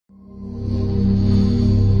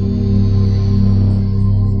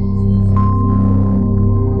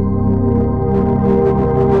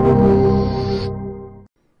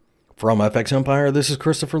From FX Empire, this is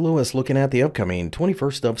Christopher Lewis looking at the upcoming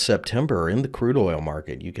 21st of September in the crude oil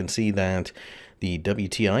market. You can see that the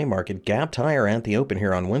WTI market gapped higher at the open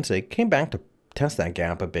here on Wednesday, came back to test that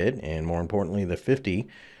gap a bit, and more importantly, the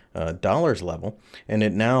 $50 level. And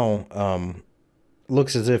it now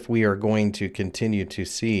looks as if we are going to continue to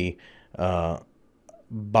see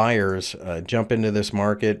buyers jump into this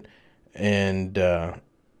market. And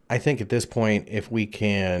I think at this point, if we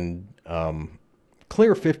can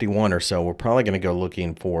clear 51 or so, we're probably going to go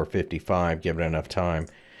looking for 55, given enough time.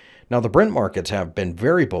 Now, the Brent markets have been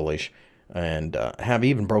very bullish and have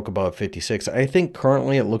even broke above 56. I think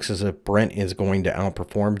currently it looks as if Brent is going to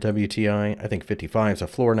outperform WTI. I think 55 is a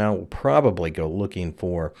floor now. We'll probably go looking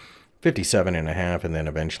for 57.5 and then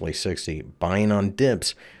eventually 60. Buying on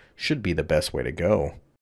dips should be the best way to go.